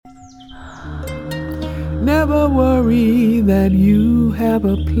Never worry that you have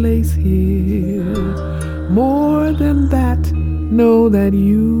a place here. More than that, know that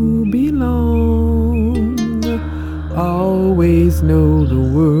you belong. Always know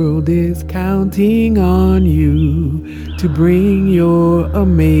the world is counting on you to bring your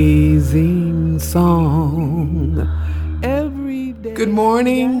amazing song. Every day. Good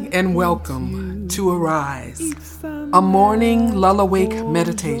morning and welcome to Arise, a morning lull-awake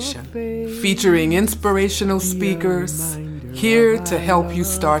meditation featuring inspirational speakers here to help you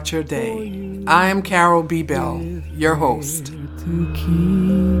start your day. I am Carol B. Bell, your host. To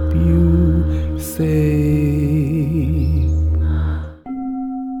keep you safe.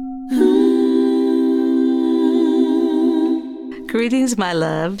 Greetings, my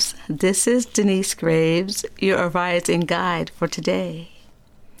loves. This is Denise Graves, your Arising Guide for today.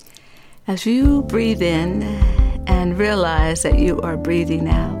 As you breathe in and realize that you are breathing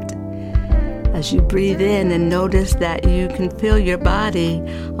out, as you breathe in and notice that you can feel your body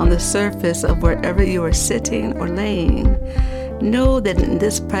on the surface of wherever you are sitting or laying, know that in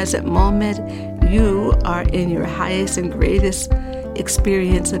this present moment, you are in your highest and greatest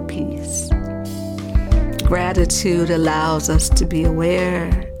experience of peace. Gratitude allows us to be aware.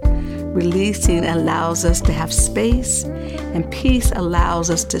 Releasing allows us to have space, and peace allows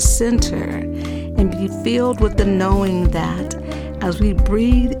us to center and be filled with the knowing that as we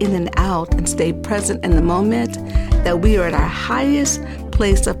breathe in and out and stay present in the moment, that we are at our highest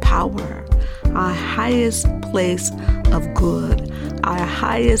place of power, our highest place of good, our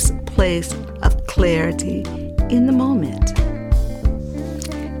highest place of clarity in the moment.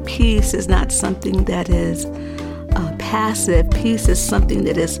 Peace is not something that is passive. Peace is something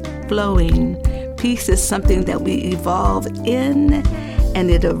that is flowing. Peace is something that we evolve in, and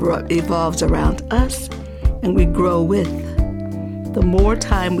it evolves around us, and we grow with. The more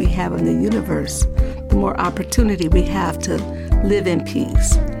time we have in the universe, the more opportunity we have to live in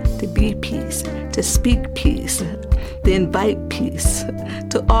peace, to be peace, to speak peace, to invite peace,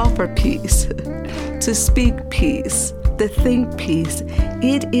 to offer peace, to speak peace, to think peace.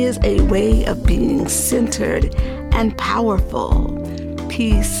 It is a way of being centered and powerful.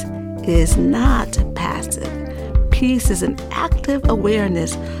 Peace is not passive. Peace is an active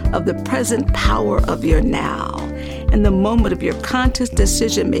awareness of the present power of your now and the moment of your conscious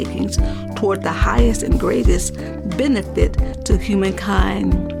decision makings toward the highest and greatest benefit to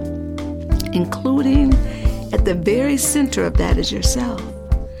humankind, including at the very center of that is yourself.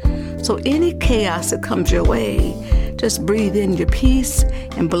 So any chaos that comes your way, just breathe in your peace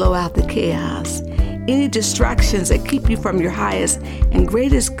and blow out the chaos. Any distractions that keep you from your highest and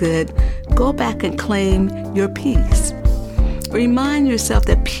greatest good, go back and claim your peace. Remind yourself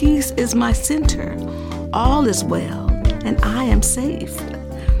that peace is my center. All is well, and I am safe.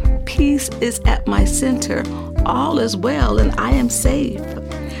 Peace is at my center. All is well, and I am safe.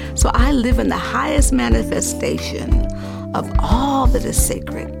 So I live in the highest manifestation of all that is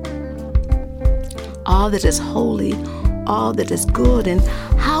sacred, all that is holy, all that is good. And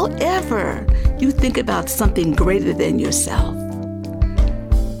however you think about something greater than yourself,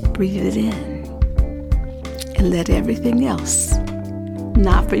 breathe it in and let everything else,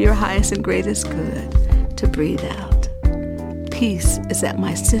 not for your highest and greatest good, to breathe out. Peace is at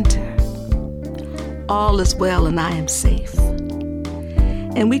my center. All is well, and I am safe.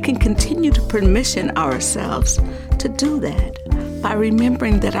 And we can continue to permission ourselves to do that by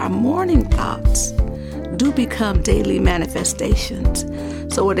remembering that our morning thoughts do become daily manifestations.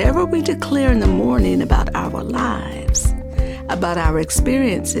 So whatever we declare in the morning about our lives, about our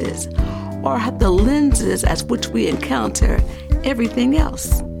experiences, or the lenses as which we encounter everything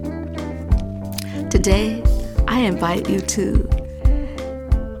else. Today, I invite you to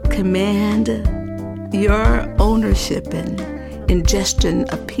command your ownership and ingestion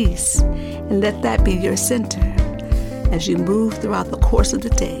of peace, and let that be your center as you move throughout the course of the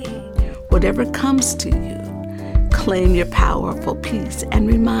day. Whatever comes to you, claim your powerful peace and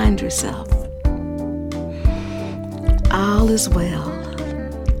remind yourself, all is well,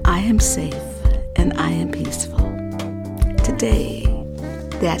 I am safe, and I am peaceful. Today,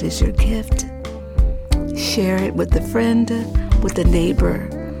 that is your gift. Share it with a friend, with a neighbor,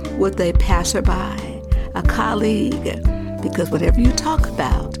 with a passerby, a colleague, because whatever you talk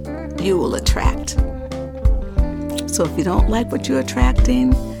about, you will attract. So if you don't like what you're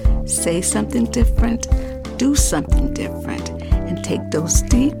attracting, say something different, do something different, and take those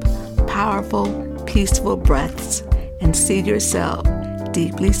deep, powerful, peaceful breaths and see yourself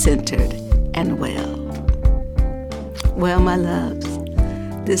deeply centered and well. Well, my loves,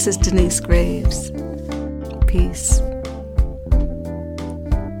 this is Denise Graves. Peace.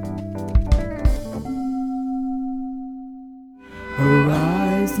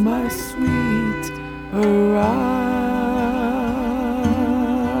 my sweet Arise.